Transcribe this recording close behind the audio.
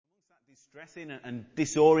distressing and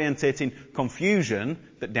disorientating confusion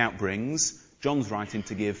that doubt brings, John's writing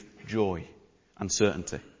to give joy and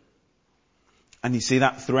certainty. And you see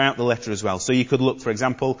that throughout the letter as well. So you could look, for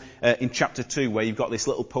example, in chapter 2, where you've got this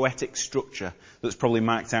little poetic structure that's probably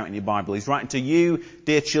marked out in your Bible. He's writing to you,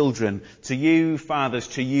 dear children, to you, fathers,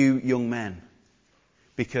 to you, young men,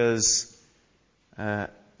 because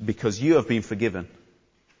you have been forgiven,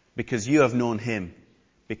 because you have known him,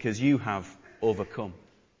 because you have overcome.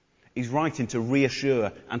 He's writing to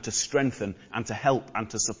reassure and to strengthen and to help and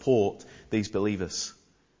to support these believers.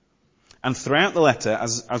 And throughout the letter,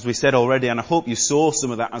 as we said already, and I hope you saw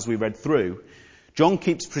some of that as we read through, John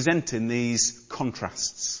keeps presenting these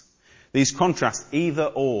contrasts. These contrasts, either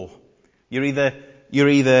or. You're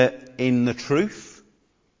either in the truth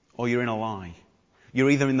or you're in a lie.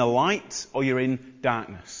 You're either in the light or you're in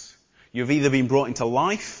darkness. You've either been brought into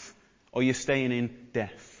life or you're staying in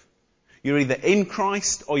death. You're either in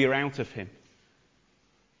Christ or you're out of him.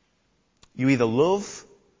 You either love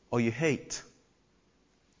or you hate.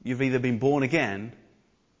 You've either been born again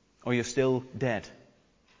or you're still dead.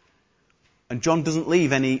 And John doesn't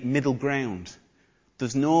leave any middle ground.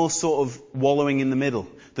 There's no sort of wallowing in the middle.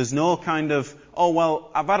 There's no kind of, oh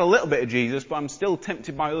well, I've had a little bit of Jesus, but I'm still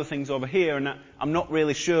tempted by other things over here and I'm not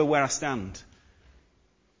really sure where I stand.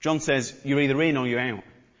 John says, you're either in or you're out.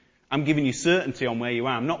 I'm giving you certainty on where you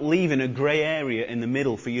are. I'm not leaving a grey area in the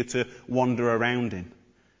middle for you to wander around in.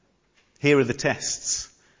 Here are the tests.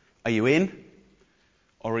 Are you in?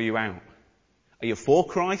 Or are you out? Are you for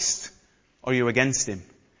Christ or are you against him?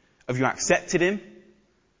 Have you accepted him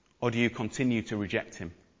or do you continue to reject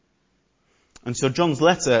him? And so John's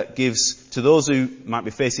letter gives to those who might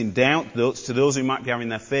be facing doubt, to those who might be having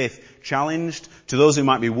their faith challenged, to those who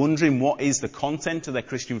might be wondering what is the content of their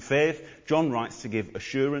Christian faith, John writes to give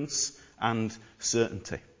assurance and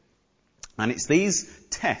certainty. And it's these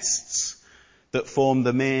tests that form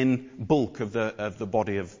the main bulk of the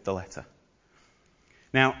body of the letter.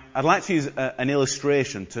 Now, I'd like to use an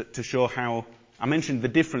illustration to show how I mentioned the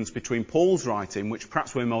difference between Paul's writing, which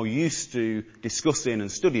perhaps we're more used to discussing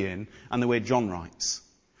and studying, and the way John writes.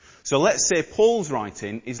 So let's say Paul's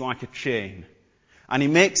writing is like a chain, and he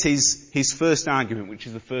makes his first argument, which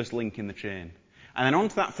is the first link in the chain. And then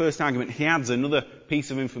onto that first argument, he adds another piece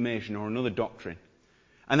of information or another doctrine.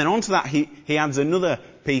 And then onto that, he adds another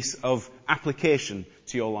piece of application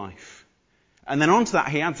to your life. And then onto that,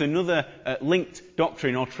 he adds another linked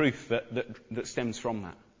doctrine or truth that stems from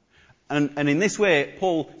that. And in this way,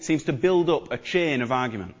 Paul seems to build up a chain of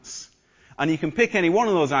arguments. And you can pick any one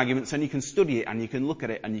of those arguments and you can study it and you can look at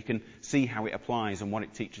it and you can see how it applies and what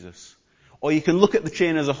it teaches us. Or you can look at the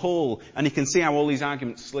chain as a whole and you can see how all these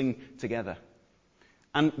arguments sling together.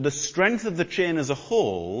 And the strength of the chain as a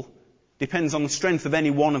whole depends on the strength of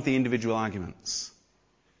any one of the individual arguments.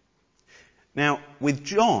 Now, with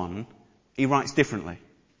John, he writes differently.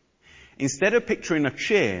 Instead of picturing a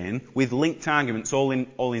chain with linked arguments all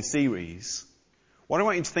in series, what I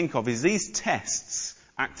want you to think of is these tests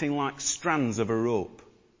acting like strands of a rope.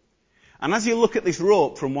 And as you look at this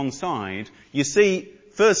rope from one side, you see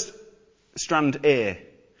first strand A.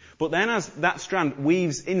 But then as that strand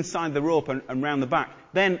weaves inside the rope and round the back,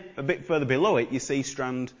 then a bit further below it, you see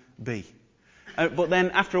strand B. But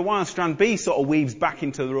then after a while, strand B sort of weaves back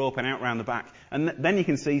into the rope and out round the back. And then you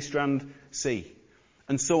can see strand C.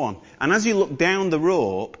 And so on. And as you look down the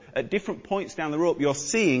rope, at different points down the rope, you're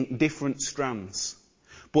seeing different strands.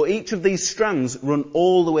 But each of these strands run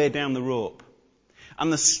all the way down the rope.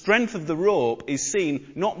 And the strength of the rope is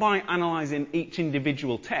seen not by analysing each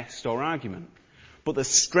individual test or argument, but the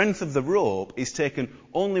strength of the rope is taken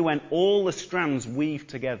only when all the strands weave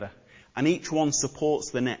together and each one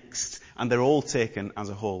supports the next, and they're all taken as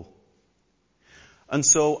a whole. And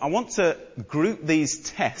so I want to group these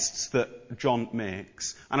tests that John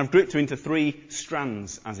makes, and I've grouped them into three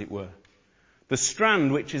strands, as it were. The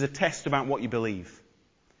strand which is a test about what you believe.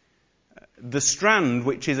 The strand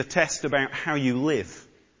which is a test about how you live,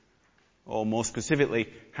 or more specifically,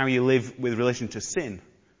 how you live with relation to sin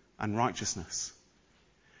and righteousness.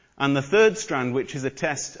 And the third strand which is a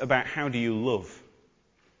test about how do you love.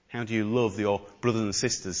 How do you love your brothers and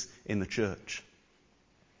sisters in the church?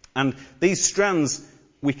 And these strands,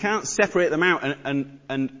 we can't separate them out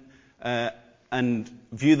and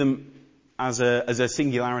view them as a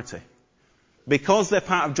singularity. Because they're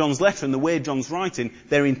part of John's letter and the way John's writing,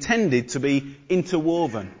 they're intended to be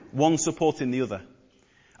interwoven, one supporting the other.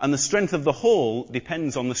 And the strength of the whole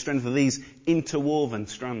depends on the strength of these interwoven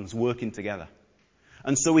strands working together.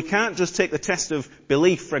 And so we can't just take the test of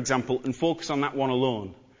belief, for example, and focus on that one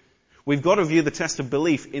alone. We've got to view the test of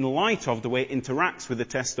belief in light of the way it interacts with the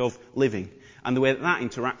test of living. and the way that that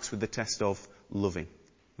interacts with the test of loving.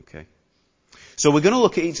 Okay. So we're going to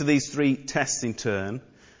look at each of these three tests in turn,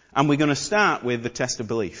 and we're going to start with the test of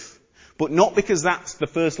belief. But not because that's the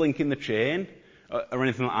first link in the chain, or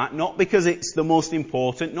anything like that. Not because it's the most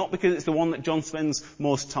important, not because it's the one that John spends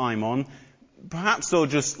most time on. Perhaps though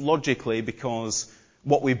just logically because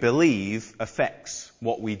what we believe affects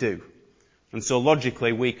what we do. And so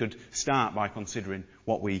logically we could start by considering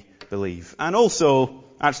what we believe. And also,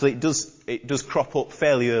 actually it does crop up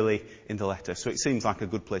fairly early in the letter, so it seems like a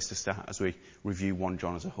good place to start as we review 1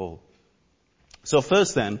 John as a whole. So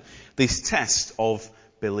first then, this test of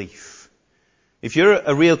belief. If you're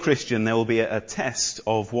a real Christian, there will be a test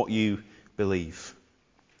of what you believe.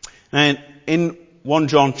 Now, in 1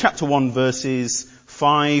 John chapter 1 verses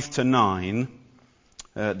 5 to 9,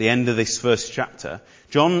 at the end of this first chapter,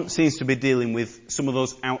 John seems to be dealing with some of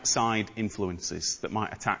those outside influences that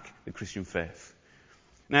might attack the Christian faith.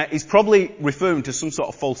 Now, he's probably referring to some sort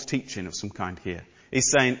of false teaching of some kind here. He's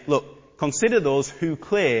saying, look, consider those who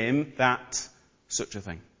claim that such a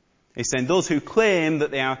thing. He's saying those who claim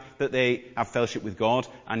that they have fellowship with God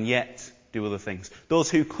and yet do other things. Those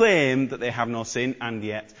who claim that they have no sin and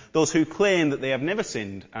yet. Those who claim that they have never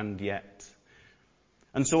sinned and yet.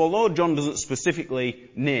 And so although John doesn't specifically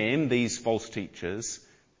name these false teachers,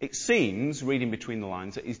 it seems, reading between the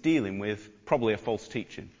lines, that he's dealing with probably a false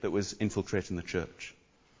teaching that was infiltrating the church.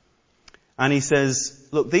 And he says,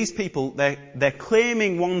 look, these people, they're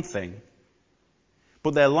claiming one thing,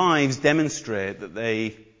 but their lives demonstrate that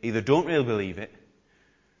they either don't really believe it,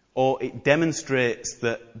 or it demonstrates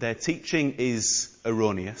that their teaching is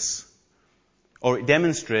erroneous, or it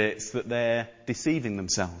demonstrates that they're deceiving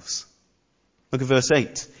themselves. Look at verse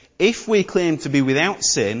 8. If we claim to be without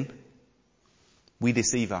sin, we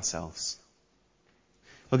deceive ourselves.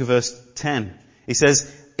 Look at verse 10. He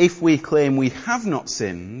says, if we claim we have not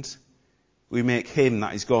sinned, we make him,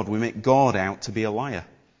 that is God, we make God out to be a liar,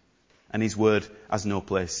 and his word has no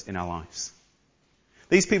place in our lives.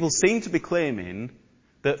 These people seem to be claiming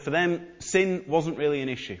that for them, sin wasn't really an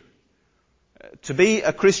issue. To be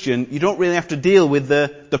a Christian, you don't really have to deal with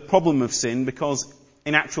the problem of sin because,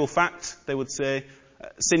 in actual fact, they would say,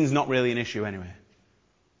 sin's not really an issue anyway.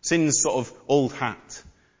 Sin's sort of old hat.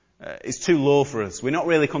 It's too low for us. We're not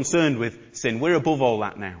really concerned with sin. We're above all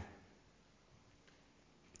that now.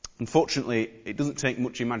 Unfortunately, it doesn't take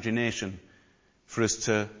much imagination for us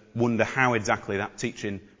to wonder how exactly that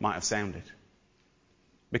teaching might have sounded.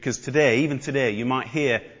 Because today, even today, you might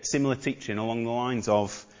hear similar teaching along the lines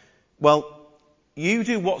of, well, you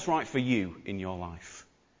do what's right for you in your life.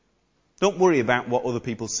 Don't worry about what other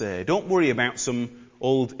people say. Don't worry about some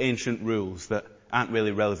old ancient rules that aren't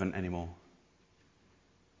really relevant anymore.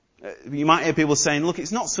 You might hear people saying, look,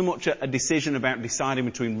 it's not so much a decision about deciding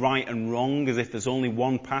between right and wrong as if there's only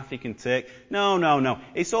one path you can take. No.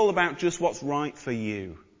 It's all about just what's right for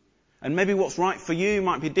you. And maybe what's right for you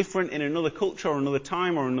might be different in another culture or another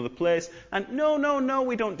time or another place. And no,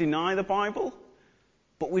 we don't deny the Bible.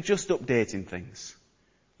 But we're just updating things.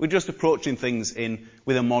 We're just approaching things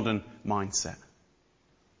with a modern mindset.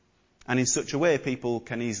 And in such a way, people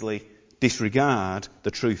can easily disregard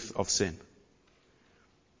the truth of sin.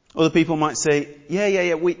 Other people might say,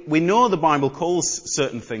 yeah, we know the Bible calls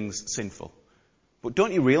certain things sinful. But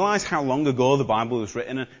don't you realize how long ago the Bible was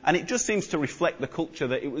written? And it just seems to reflect the culture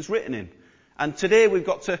that it was written in. And today we've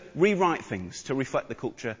got to rewrite things to reflect the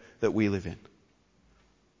culture that we live in.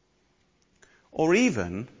 Or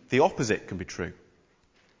even the opposite can be true.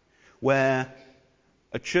 Where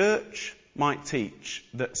a church might teach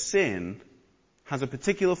that sin has a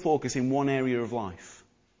particular focus in one area of life.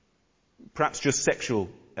 Perhaps just sexual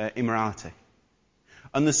immorality.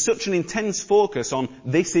 And there's such an intense focus on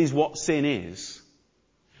this is what sin is,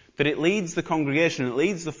 that it leads the congregation, it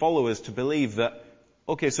leads the followers to believe that,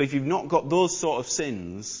 okay, so if you've not got those sort of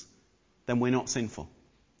sins, then we're not sinful.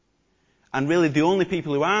 And really the only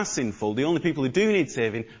people who are sinful, the only people who do need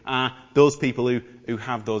saving, are those people who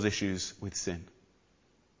have those issues with sin.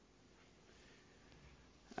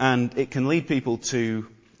 And it can lead people to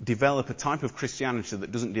develop a type of Christianity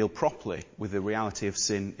that doesn't deal properly with the reality of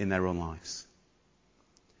sin in their own lives.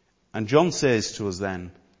 And John says to us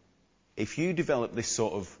then, if you develop this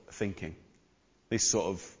sort of thinking, this sort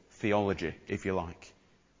of theology, if you like,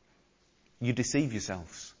 you deceive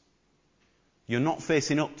yourselves. You're not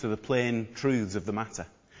facing up to the plain truths of the matter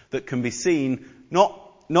that can be seen,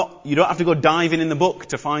 you don't have to go diving in the book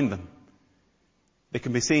to find them. They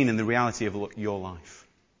can be seen in the reality of your life.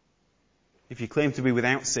 If you claim to be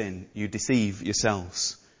without sin, you deceive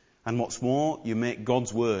yourselves. And what's more, you make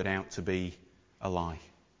God's word out to be a lie.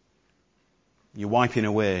 You're wiping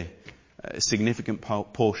away significant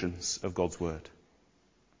portions of God's Word.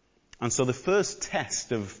 And so the first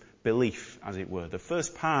test of belief, as it were, the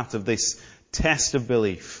first part of this test of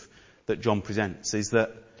belief that John presents is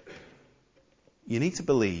that you need to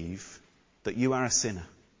believe that you are a sinner.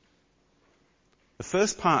 The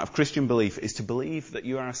first part of Christian belief is to believe that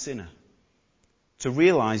you are a sinner, to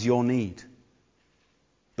realise your need.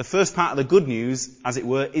 The first part of the good news, as it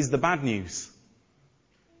were, is the bad news.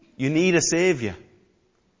 You need a saviour.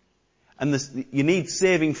 And you need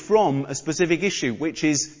saving from a specific issue, which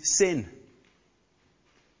is sin.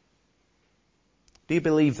 Do you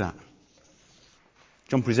believe that?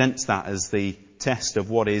 John presents that as the test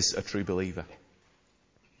of what is a true believer.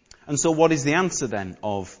 And so what is the answer then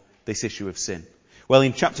of this issue of sin? Well,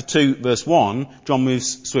 in chapter 2, verse 1, John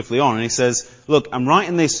moves swiftly on and he says, look, I'm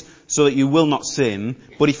writing this so that you will not sin,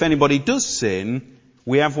 but if anybody does sin,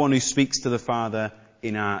 we have one who speaks to the Father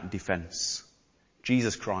in our defence.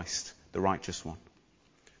 Jesus Christ, the righteous one.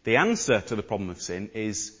 The answer to the problem of sin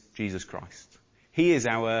is Jesus Christ. He is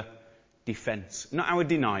our defence. Not our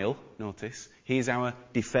denial, notice. He is our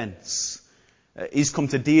defence. He's come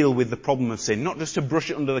to deal with the problem of sin, not just to brush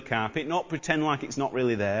it under the carpet, not pretend like it's not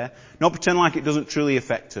really there, not pretend like it doesn't truly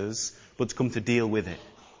affect us, but to come to deal with it,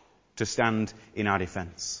 to stand in our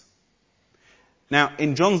defence. Now,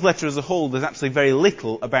 in John's letter as a whole, there's actually very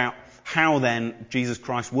little about how then Jesus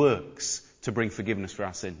Christ works to bring forgiveness for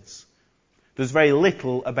our sins. There's very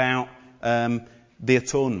little about the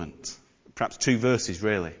atonement. Perhaps 2 verses,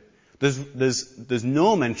 really. There's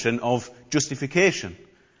no mention of justification.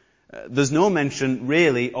 There's no mention,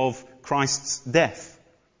 really, of Christ's death.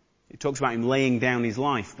 It talks about him laying down his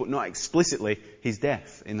life, but not explicitly his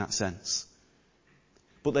death in that sense.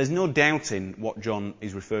 But there's no doubting what John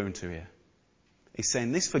is referring to here. He's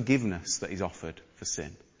saying this forgiveness that is offered for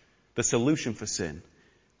sin, the solution for sin,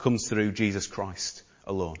 comes through Jesus Christ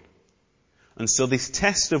alone. And so this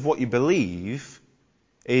test of what you believe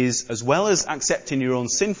is, as well as accepting your own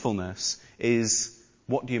sinfulness, is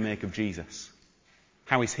what do you make of Jesus?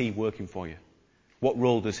 How is he working for you? What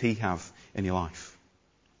role does he have in your life?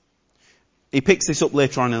 He picks this up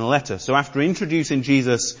later on in the letter. So after introducing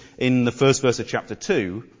Jesus in the first verse of chapter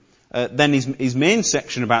 2, then his main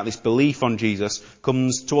section about this belief on Jesus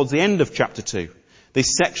comes towards the end of chapter 2.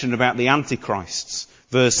 This section about the Antichrists,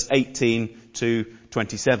 verse 18 to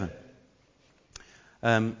 27.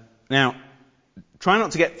 Now, try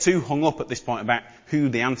not to get too hung up at this point about who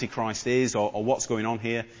the Antichrist is or what's going on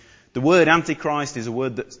here. The word Antichrist is a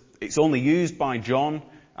word that it's only used by John,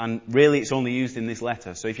 and really it's only used in this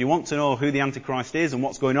letter. So if you want to know who the Antichrist is and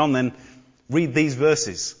what's going on, then read these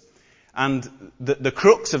verses. And the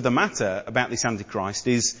crux of the matter about this Antichrist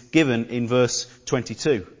is given in verse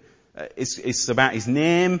 22. It's about his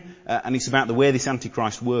name, and it's about the way this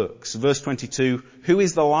Antichrist works. Verse 22, who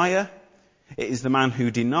is the liar? It is the man who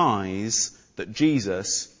denies that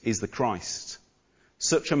Jesus is the Christ.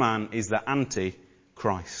 Such a man is the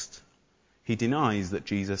Antichrist. He denies that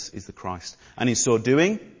Jesus is the Christ. And in so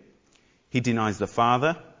doing, he denies the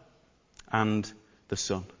Father and the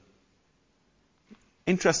Son.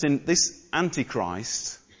 Interesting, this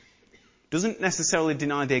Antichrist doesn't necessarily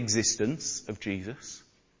deny the existence of Jesus.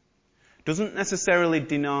 Doesn't necessarily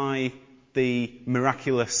deny the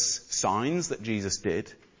miraculous signs that Jesus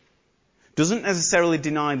did. Doesn't necessarily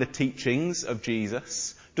deny the teachings of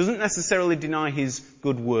Jesus. Doesn't necessarily deny his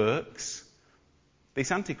good works.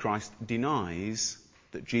 This Antichrist denies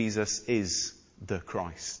that Jesus is the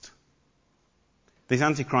Christ. This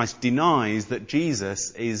Antichrist denies that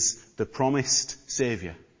Jesus is the promised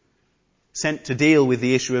Saviour, sent to deal with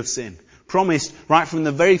the issue of sin. Promised right from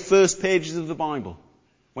the very first pages of the Bible,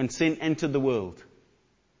 when sin entered the world.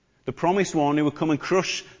 The promised one who would come and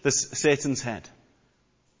crush Satan's head.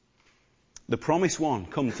 The promised one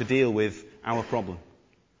come to deal with our problem.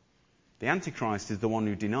 The Antichrist is the one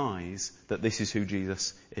who denies that this is who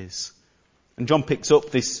Jesus is. And John picks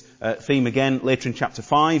up this theme again later in chapter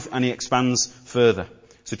 5, and he expands further.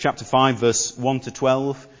 So chapter 5, verse 1 to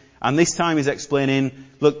 12. And this time he's explaining,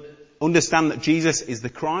 look, understand that Jesus is the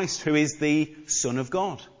Christ, who is the Son of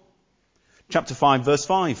God. Chapter 5, verse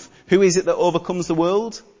 5. Who is it that overcomes the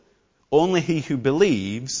world? Only he who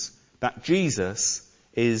believes that Jesus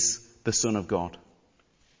is the Son of God.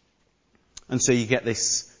 And so you get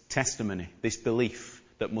this testimony, this belief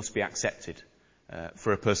that must be accepted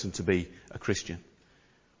for a person to be a Christian.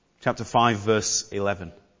 Chapter 5, verse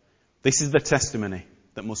 11. This is the testimony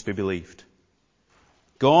that must be believed.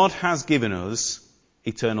 God has given us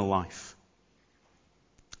eternal life.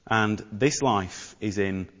 And this life is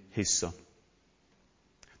in his Son.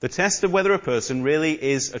 The test of whether a person really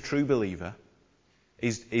is a true believer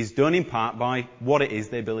is done in part by what it is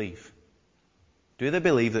they believe. Do they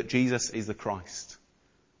believe that Jesus is the Christ?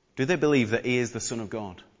 Do they believe that he is the Son of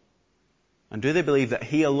God? And do they believe that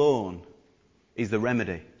he alone is the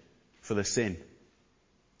remedy for the sin,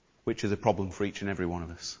 which is a problem for each and every one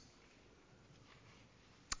of us?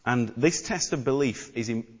 And this test of belief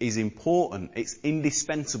is important. It's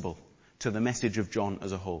indispensable to the message of John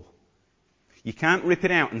as a whole. You can't rip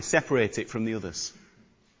it out and separate it from the others.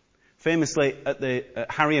 Famously,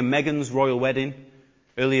 at Harry and Meghan's royal wedding,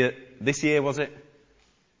 earlier this year, was it?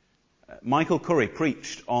 Michael Curry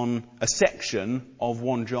preached on a section of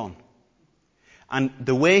 1 John. And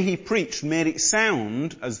the way he preached made it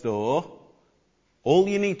sound as though all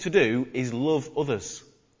you need to do is love others.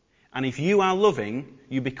 And if you are loving,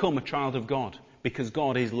 you become a child of God, because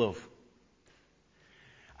God is love.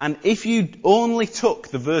 And if you only took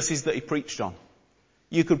the verses that he preached on,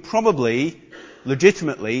 you could probably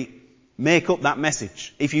legitimately make up that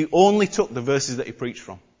message if you only took the verses that he preached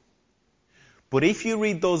from. But if you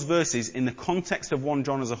read those verses in the context of 1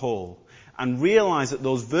 John as a whole, and realize that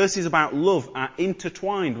those verses about love are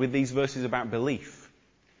intertwined with these verses about belief,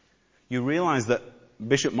 you realize that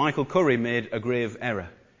Bishop Michael Curry made a grave error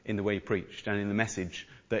in the way he preached and in the message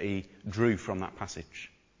that he drew from that passage.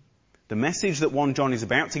 The message that 1 John is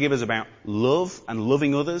about to give us about love and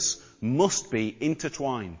loving others must be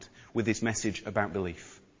intertwined with this message about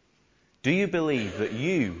belief. Do you believe that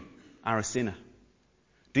you are a sinner?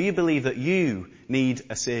 Do you believe that you need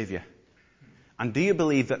a Saviour? And do you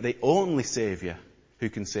believe that the only Saviour who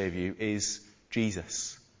can save you is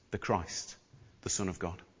Jesus, the Christ, the Son of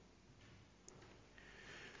God?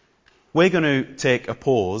 We're going to take a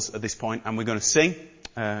pause at this point and we're going to sing.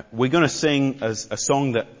 We're going to sing as a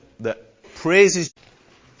song that praises.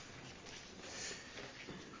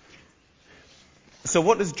 So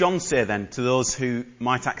what does John say then to those who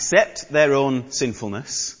might accept their own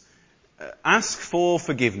sinfulness, ask for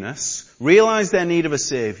forgiveness, realise their need of a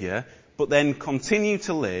Saviour, but then continue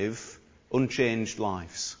to live unchanged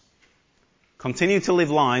lives? Continue to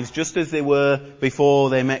live lives just as they were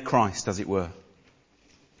before they met Christ, as it were.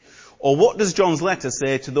 Or what does John's letter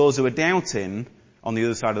say to those who are doubting, on the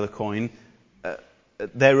other side of the coin,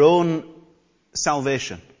 their own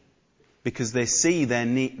salvation, because they see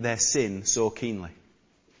their sin so keenly?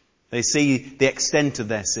 They see the extent of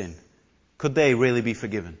their sin. Could they really be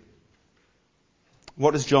forgiven?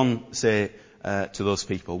 What does John say to those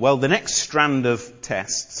people? Well, the next strand of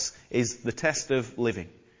tests is the test of living.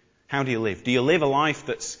 How do you live? Do you live a life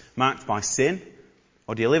that's marked by sin?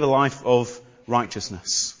 Or do you live a life of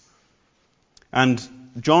righteousness? And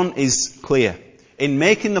John is clear in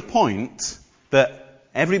making the point that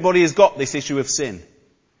everybody has got this issue of sin.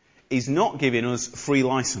 He's not giving us free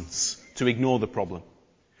license to ignore the problem.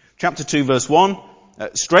 Chapter 2 verse 1,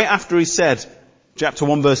 straight after he said, chapter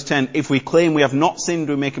 1 verse 10, if we claim we have not sinned,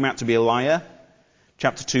 we make him out to be a liar.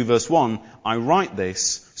 Chapter 2 verse 1, I write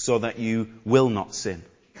this so that you will not sin.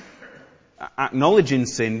 Acknowledging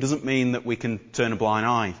sin doesn't mean that we can turn a blind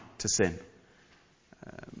eye to sin.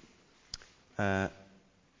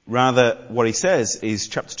 Rather, what he says is,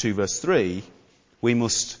 chapter 2 verse 3, we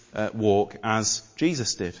must walk as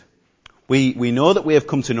Jesus did. We know that we have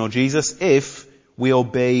come to know Jesus if we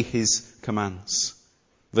obey his commands.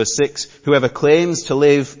 Verse 6, whoever claims to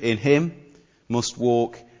live in him must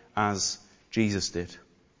walk as Jesus did.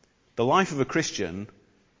 The life of a Christian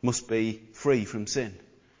must be free from sin.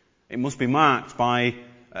 It must be marked by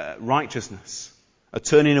righteousness, a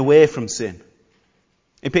turning away from sin.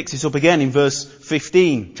 He picks this up again in verse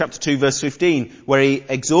 15, chapter 2 verse 15, where he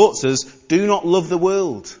exhorts us, do not love the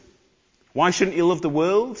world. Why shouldn't you love the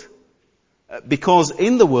world? Because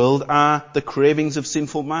in the world are the cravings of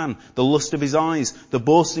sinful man, the lust of his eyes, the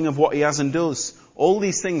boasting of what he has and does. All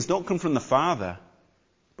these things don't come from the Father,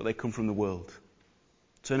 but they come from the world.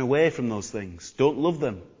 Turn away from those things. Don't love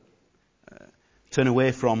them. Turn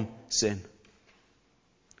away from sin.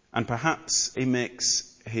 And perhaps he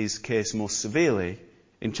makes his case most severely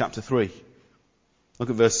in chapter 3. Look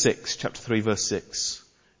at verse 6, chapter 3 verse 6.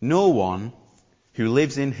 No one who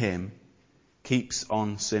lives in him keeps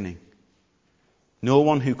on sinning. No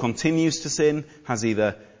one who continues to sin has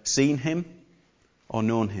either seen him or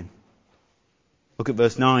known him. Look at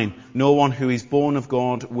verse 9. No one who is born of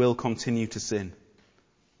God will continue to sin,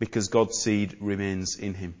 because God's seed remains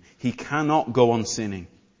in him. He cannot go on sinning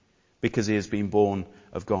because he has been born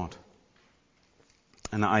of God.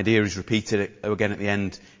 And that idea is repeated again at the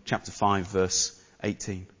end, chapter 5, verse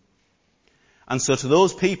 18. And so to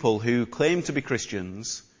those people who claim to be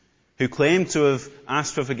Christians, who claim to have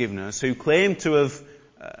asked for forgiveness, who claim to have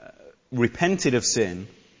repented of sin,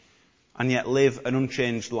 and yet live an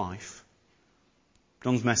unchanged life,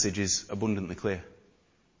 John's message is abundantly clear.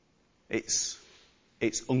 It's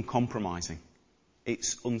It's uncompromising.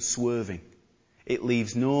 It's unswerving. It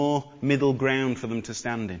leaves no middle ground for them to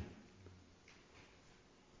stand in.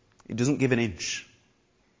 It doesn't give an inch.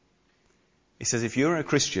 He says if you're a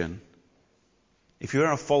Christian, if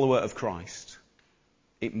you're a follower of Christ,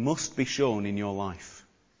 it must be shown in your life.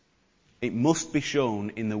 It must be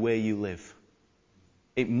shown in the way you live.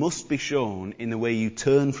 It must be shown in the way you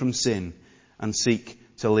turn from sin and seek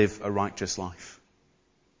to live a righteous life.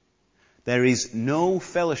 There is no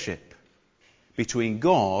fellowship between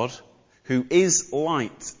God, who is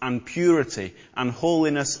light and purity and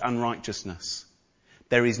holiness and righteousness.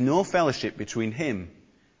 There is no fellowship between him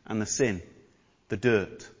and the sin, the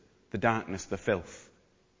dirt, the darkness, the filth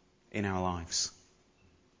in our lives.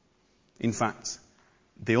 In fact,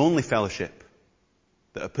 the only fellowship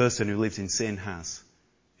that a person who lives in sin has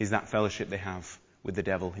is that fellowship they have with the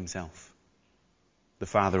devil himself, the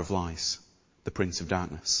father of lies, the prince of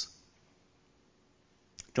darkness.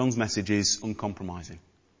 John's message is uncompromising.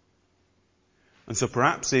 And so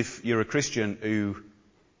perhaps if you're a Christian who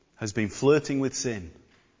has been flirting with sin,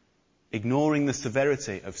 ignoring the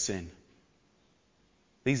severity of sin,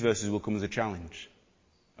 these verses will come as a challenge,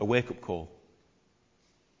 a wake-up call.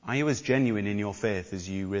 Are you as genuine in your faith as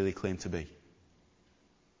you really claim to be?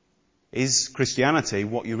 Is Christianity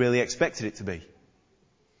what you really expected it to be?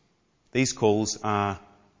 These calls are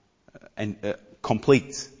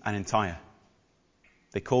complete and entire.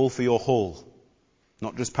 They call for your whole,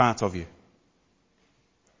 not just part of you.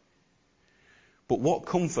 But what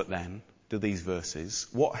comfort then do these verses,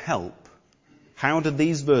 what help, how do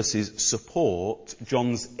these verses support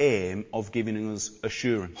John's aim of giving us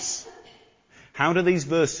assurance? How do these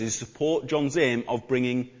verses support John's aim of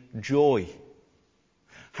bringing joy?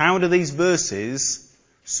 How do these verses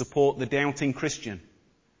support the doubting Christian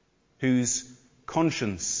whose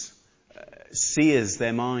conscience sears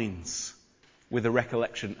their minds with a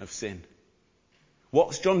recollection of sin?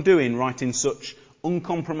 What's John doing writing such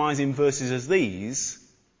uncompromising verses as these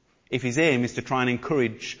if his aim is to try and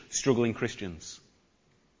encourage struggling Christians?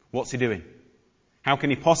 What's he doing? How can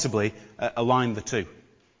he possibly align the two?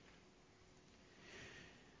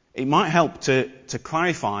 It might help to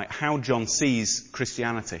clarify how John sees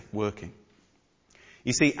Christianity working.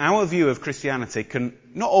 You see, our view of Christianity can,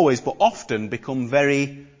 not always, but often become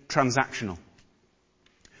very transactional.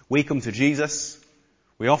 We come to Jesus,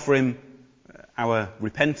 we offer him our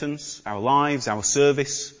repentance, our lives, our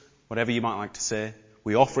service, whatever you might like to say.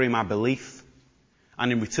 We offer him our belief,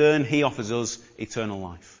 and in return he offers us eternal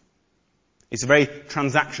life. It's a very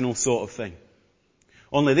transactional sort of thing.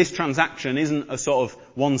 Only this transaction isn't a sort of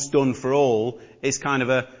once done for all. It's kind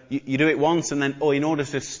of you do it once and then, in order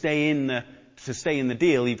to stay in the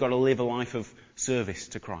deal, you've got to live a life of service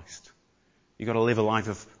to Christ. You've got to live a life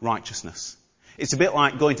of righteousness. It's a bit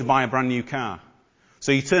like going to buy a brand new car.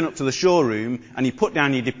 So you turn up to the showroom and you put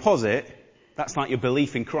down your deposit. That's like your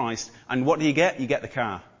belief in Christ. And what do you get? You get the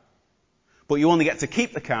car. But you only get to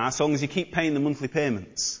keep the car so long as you keep paying the monthly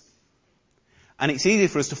payments. And it's easy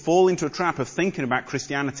for us to fall into a trap of thinking about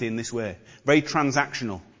Christianity in this way. Very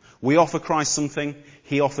transactional. We offer Christ something,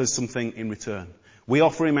 he offers something in return. We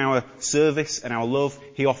offer him our service and our love,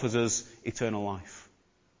 he offers us eternal life.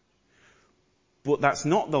 But that's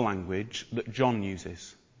not the language that John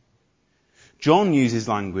uses. John uses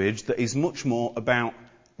language that is much more about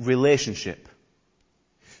relationship.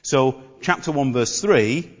 So, chapter 1 verse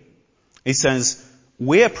 3, he says,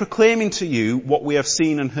 "We are proclaiming to you what we have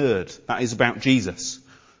seen and heard," that is about Jesus,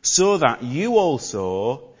 "so that you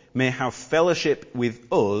also may have fellowship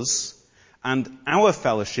with us, and our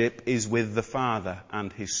fellowship is with the Father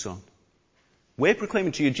and his Son." We're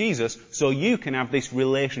proclaiming to you Jesus so you can have this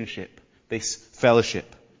relationship, this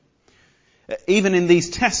fellowship. Even in these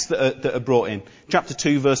tests that are brought in, chapter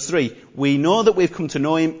 2 verse 3, we know that we've come to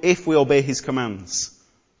know him if we obey his commands.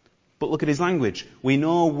 But look at his language. We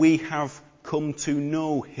know we have come to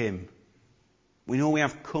know him. We know we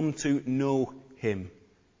have come to know him.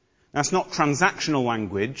 That's not transactional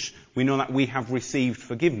language. We know that we have received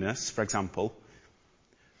forgiveness, for example.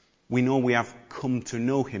 We know we have come to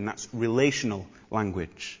know him. That's relational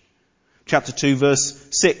language. Chapter 2 verse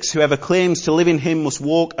 6, "Whoever claims to live in him must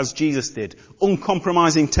walk as Jesus did."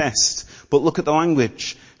 Uncompromising test. But look at the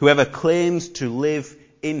language. Whoever claims to live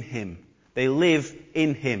in him. They live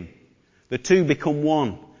in him. The two become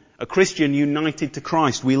one. A Christian united to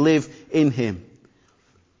Christ. We live in him.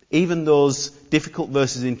 Even those difficult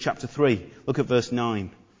verses in chapter 3. Look at verse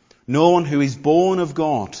 9. "No one who is born of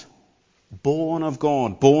God, born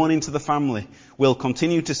into the family, will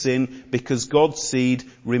continue to sin because God's seed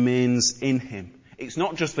remains in him." It's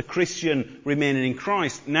not just the Christian remaining in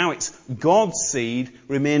Christ. Now it's God's seed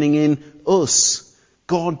remaining in us.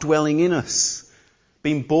 God dwelling in us,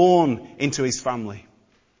 being born into his family.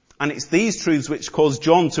 And it's these truths which cause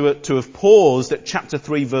John to have paused at chapter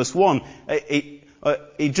 3 verse 1.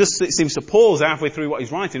 He just seems to pause halfway through what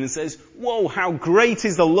he's writing and says, whoa, how great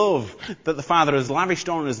is the love that the Father has lavished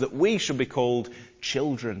on us, that we should be called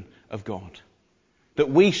children of God. That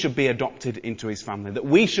we should be adopted into his family. That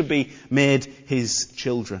we should be made his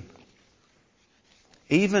children.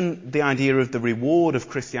 Even the idea of the reward of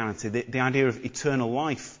Christianity, the idea of eternal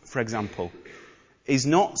life, for example, is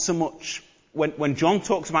not so much, when John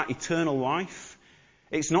talks about eternal life,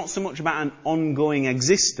 it's not so much about an ongoing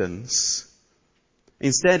existence.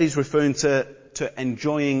 Instead, he's referring to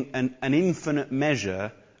enjoying an infinite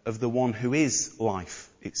measure of the one who is life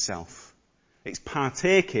itself. It's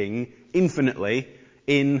partaking infinitely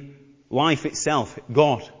in life itself,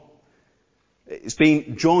 God. It's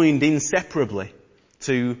being joined inseparably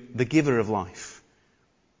to the giver of life.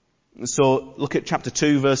 So look at chapter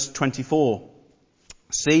 2 verse 24.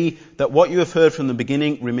 See that what you have heard from the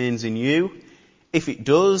beginning remains in you. If it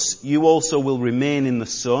does, you also will remain in the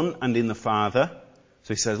Son and in the Father.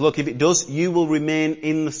 So he says, look, if it does, you will remain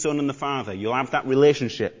in the Son and the Father. You'll have that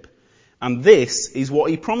relationship. And this is what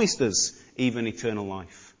he promised us, even eternal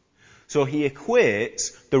life. So he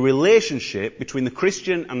equates the relationship between the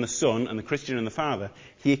Christian and the Son and the Christian and the Father.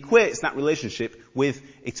 He equates that relationship with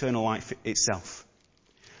eternal life itself.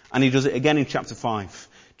 And he does it again in chapter 5.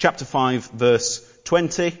 Chapter 5 verse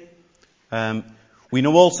 20. We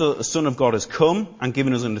know also that the Son of God has come and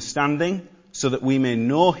given us understanding so that we may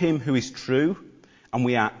know him who is true. And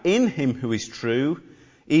we are in him who is true,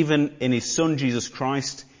 even in his Son Jesus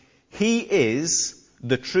Christ. He is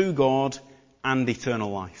the true God and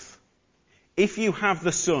eternal life. If you have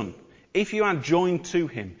the Son, if you are joined to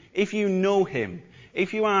him, if you know him,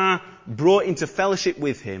 if you are brought into fellowship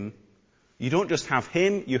with him, you don't just have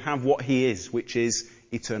him, you have what he is, which is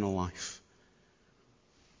eternal life.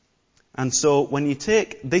 And so when you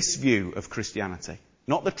take this view of Christianity,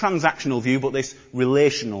 not the transactional view, but this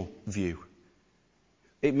relational view,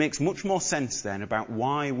 it makes much more sense then about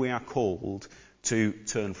why we are called to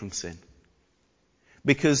turn from sin.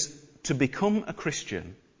 Because to become a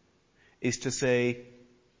Christian is to say,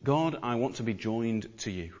 God, I want to be joined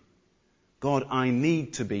to you. God, I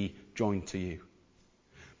need to be joined to you.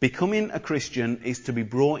 Becoming a Christian is to be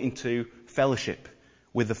brought into fellowship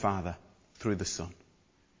with the Father through the Son.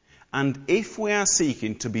 And if we are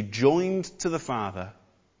seeking to be joined to the Father,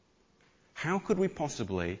 how could we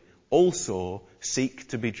possibly also seek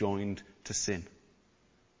to be joined to sin?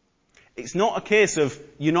 It's not a case of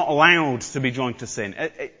you're not allowed to be joined to sin.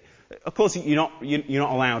 Of course you're not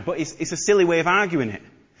allowed, but it's a silly way of arguing it.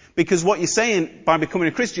 Because what you're saying by becoming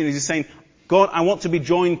a Christian is you're saying, God, I want to be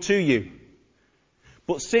joined to you.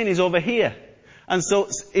 But sin is over here. And so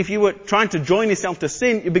if you were trying to join yourself to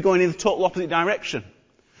sin, you'd be going in the total opposite direction.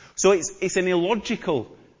 So it's an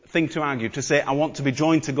illogical thing to argue, to say I want to be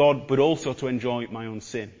joined to God, but also to enjoy my own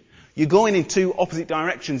sin. You're going in two opposite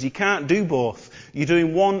directions. You can't do both. You're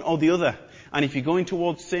doing one or the other. And if you're going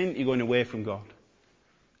towards sin, you're going away from God.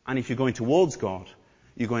 And if you're going towards God,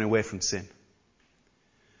 you're going away from sin.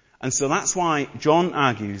 And so that's why John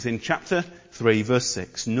argues in chapter 3 verse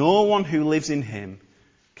 6, no one who lives in him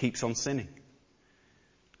keeps on sinning.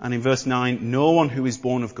 And in verse 9, no one who is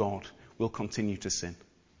born of God will continue to sin.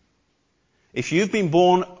 If you've been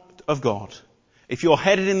born of God, if you're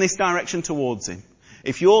headed in this direction towards him,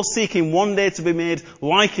 if you're seeking one day to be made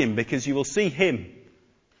like him because you will see him,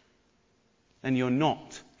 then you're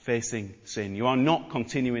not facing sin. You are not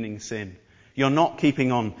continuing in sin. You're not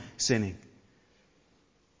keeping on sinning.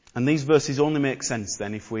 And these verses only make sense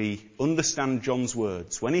then if we understand John's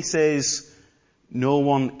words. When he says, no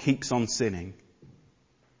one keeps on sinning,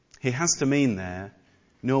 he has to mean there,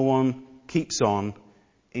 no one keeps on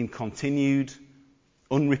in continued,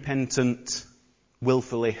 unrepentant,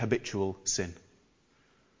 willfully habitual sin.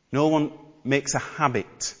 No one makes a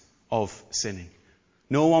habit of sinning.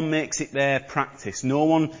 No one makes it their practice. No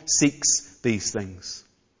one seeks these things.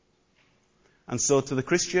 And so to the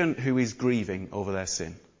Christian who is grieving over their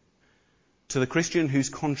sin, to the Christian whose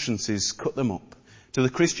consciences cut them up, to the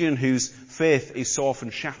Christian whose faith is so often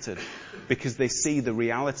shattered because they see the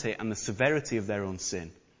reality and the severity of their own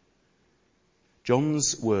sin,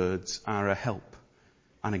 John's words are a help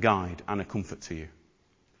and a guide and a comfort to you.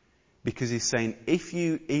 Because he's saying, if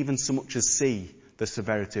you even so much as see the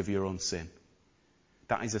severity of your own sin,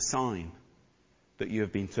 that is a sign that you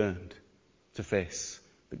have been turned to face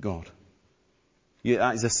God.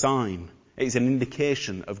 That is a sign. It is an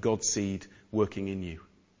indication of God's seed working in you.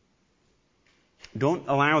 Don't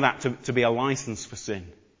allow that to be a license for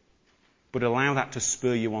sin, but allow that to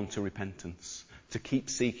spur you on to repentance, to keep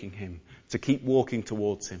seeking him, to keep walking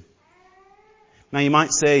towards him. Now you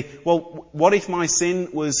might say, well, what if my sin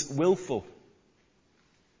was willful?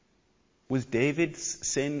 Was David's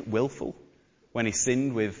sin willful when he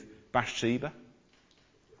sinned with Bathsheba?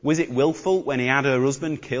 Was it willful when he had her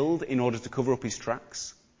husband killed in order to cover up his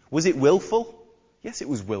tracks? Was it willful? Yes, it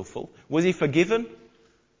was willful. Was he forgiven?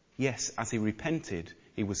 Yes, as he repented,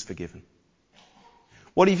 he was forgiven.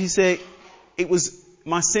 What if you say,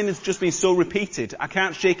 my sin has just been so repeated, I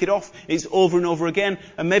can't shake it off, it's over and over again,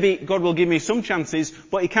 and maybe God will give me some chances,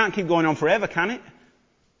 but it can't keep going on forever, can it?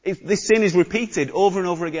 This sin is repeated over and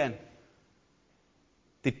over again.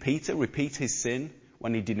 Did Peter repeat his sin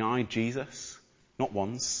when he denied Jesus? Not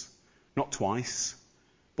once, not twice,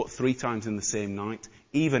 but 3 times in the same night,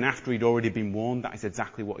 even after he'd already been warned that is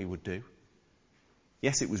exactly what he would do.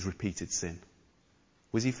 Yes, it was repeated sin.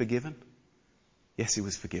 Was he forgiven? Yes, he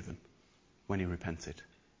was forgiven when he repented.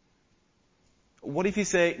 What if you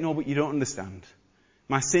say, no, but you don't understand.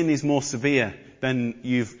 My sin is more severe than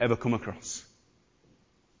you've ever come across.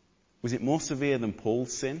 Was it more severe than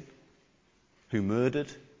Paul's sin, who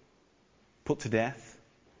murdered, put to death,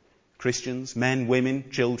 Christians, men, women,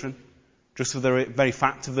 children, just for the very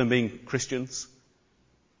fact of them being Christians?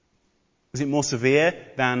 Was it more severe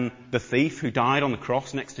than the thief who died on the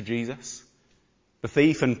cross next to Jesus? The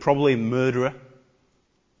thief and probably murderer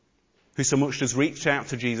who so much as reached out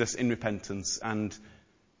to Jesus in repentance and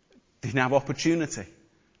didn't have opportunity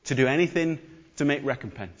to do anything to make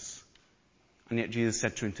recompense. And yet Jesus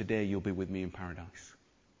said to him, today you'll be with me in paradise.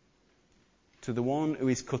 To the one who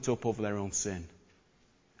is cut up over their own sin,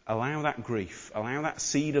 allow that grief, allow that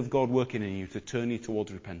seed of God working in you to turn you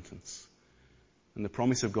towards repentance. And the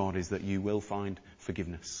promise of God is that you will find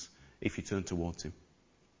forgiveness if you turn towards him.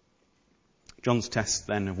 John's test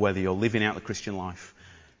then of whether you're living out the Christian life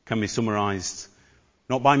can be summarised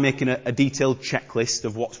not by making a detailed checklist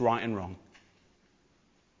of what's right and wrong,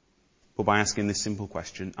 but by asking this simple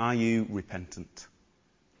question: are you repentant?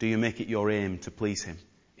 Do you make it your aim to please him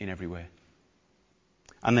in every way?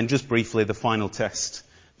 And then just briefly, the final test,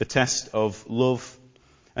 the test of love.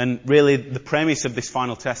 And really the premise of this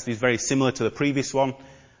final test is very similar to the previous one,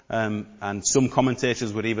 and some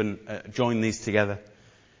commentators would even join these together.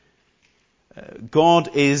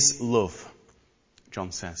 God is love,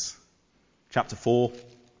 John says. Chapter 4,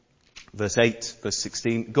 verse 8, verse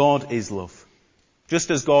 16. God is love.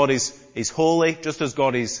 Just as God is holy, just as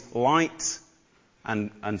God is light,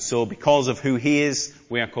 and so because of who he is,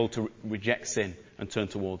 we are called to reject sin and turn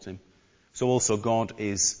towards him. So also God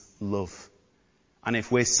is love. And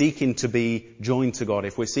if we're seeking to be joined to God,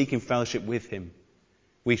 if we're seeking fellowship with him,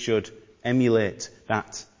 we should emulate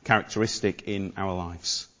that characteristic in our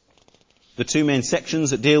lives. The 2 main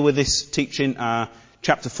sections that deal with this teaching are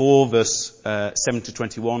chapter 4, verse 7 to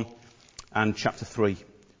 21, and chapter 3,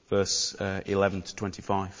 verse 11 to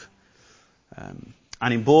 25.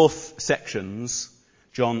 And in both sections,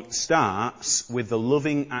 John starts with the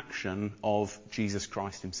loving action of Jesus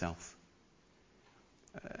Christ himself.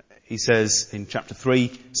 He says in chapter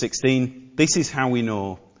 3:16, this is how we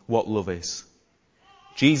know what love is.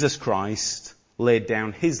 Jesus Christ laid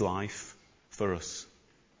down his life for us.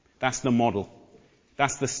 That's the model.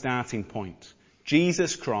 That's the starting point.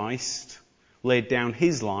 Jesus Christ laid down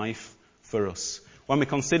his life for us. When we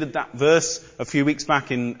considered that verse a few weeks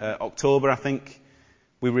back in October, I think,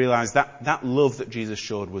 we realised that love that Jesus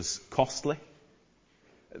showed was costly.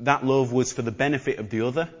 That love was for the benefit of the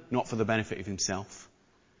other, not for the benefit of himself.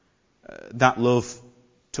 That love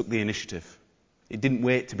took the initiative. It didn't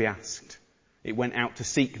wait to be asked. It went out to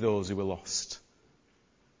seek those who were lost.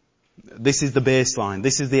 This is the baseline.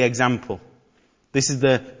 This is the example. This is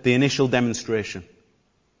the initial demonstration.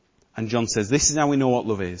 And John says, this is how we know what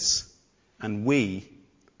love is. And we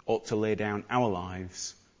ought to lay down our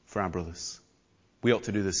lives for our brothers. We ought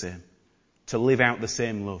to do the same. To live out the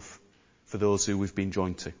same love for those who we've been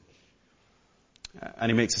joined to.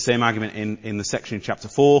 And he makes the same argument in the section in chapter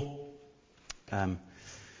 4.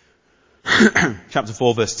 Chapter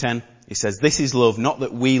 4, verse 10. He says, this is love, not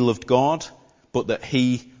that we loved God, but that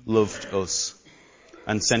he loved us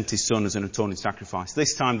and sent his son as an atoning sacrifice.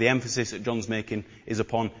 This time the emphasis that John's making is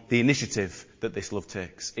upon the initiative that this love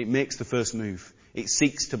takes. It makes the first move. It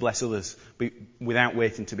seeks to bless others without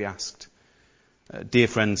waiting to be asked. Dear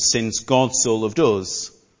friends, since God so loved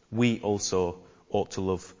us, we also ought to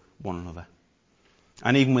love one another.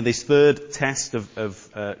 And even with this third test of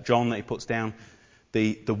John that he puts down,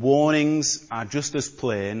 the warnings are just as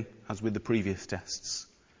plain as with the previous tests.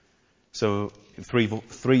 So, in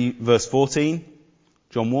 3 verse 14,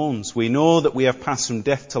 John warns, we know that we have passed from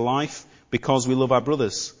death to life because we love our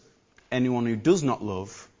brothers. Anyone who does not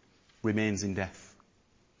love remains in death.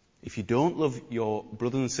 If you don't love your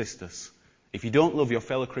brothers and sisters, if you don't love your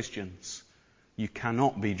fellow Christians, you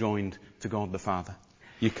cannot be joined to God the Father.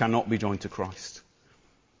 You cannot be joined to Christ.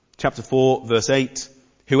 Chapter 4, verse 8,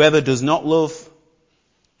 whoever does not love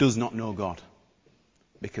does not know God,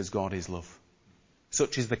 because God is love.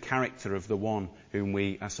 Such is the character of the one whom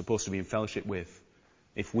we are supposed to be in fellowship with.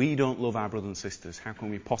 If we don't love our brothers and sisters, how can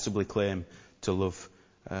we possibly claim to love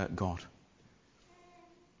God?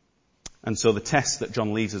 And so the test that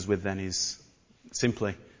John leaves us with then is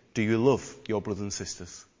simply, do you love your brothers and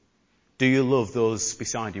sisters? Do you love those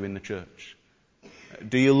beside you in the church?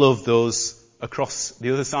 Do you love those across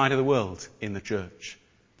the other side of the world in the church?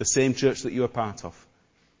 The same church that you are part of?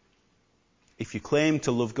 If you claim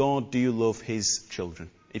to love God, do you love His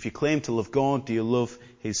children? If you claim to love God, do you love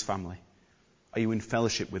His family? Are you in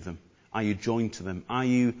fellowship with them? Are you joined to them? Are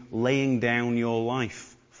you laying down your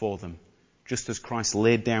life for them, just as Christ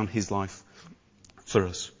laid down His life for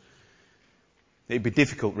us? It'd be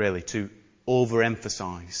difficult, really, to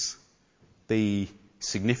overemphasize the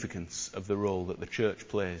significance of the role that the church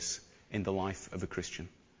plays in the life of a Christian.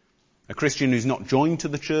 A Christian who's not joined to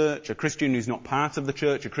the church, a Christian who's not part of the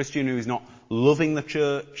church, a Christian who is not loving the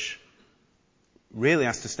church, really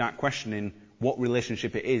has to start questioning what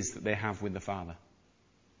relationship it is that they have with the Father.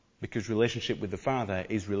 Because relationship with the Father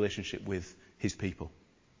is relationship with His people.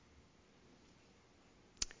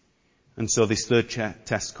 And so this third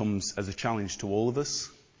test comes as a challenge to all of us,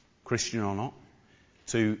 Christian or not,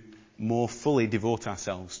 to more fully devote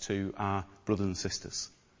ourselves to our brothers and sisters.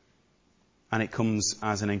 And it comes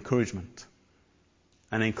as an encouragement.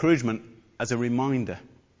 An encouragement as a reminder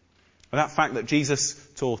of that fact that Jesus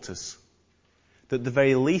taught us that the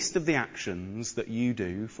very least of the actions that you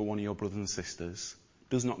do for one of your brothers and sisters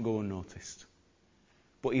does not go unnoticed.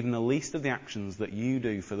 But even the least of the actions that you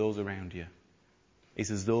do for those around you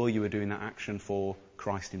is as though you were doing that action for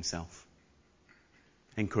Christ Himself.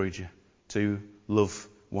 Encourage you to love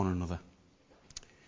one another.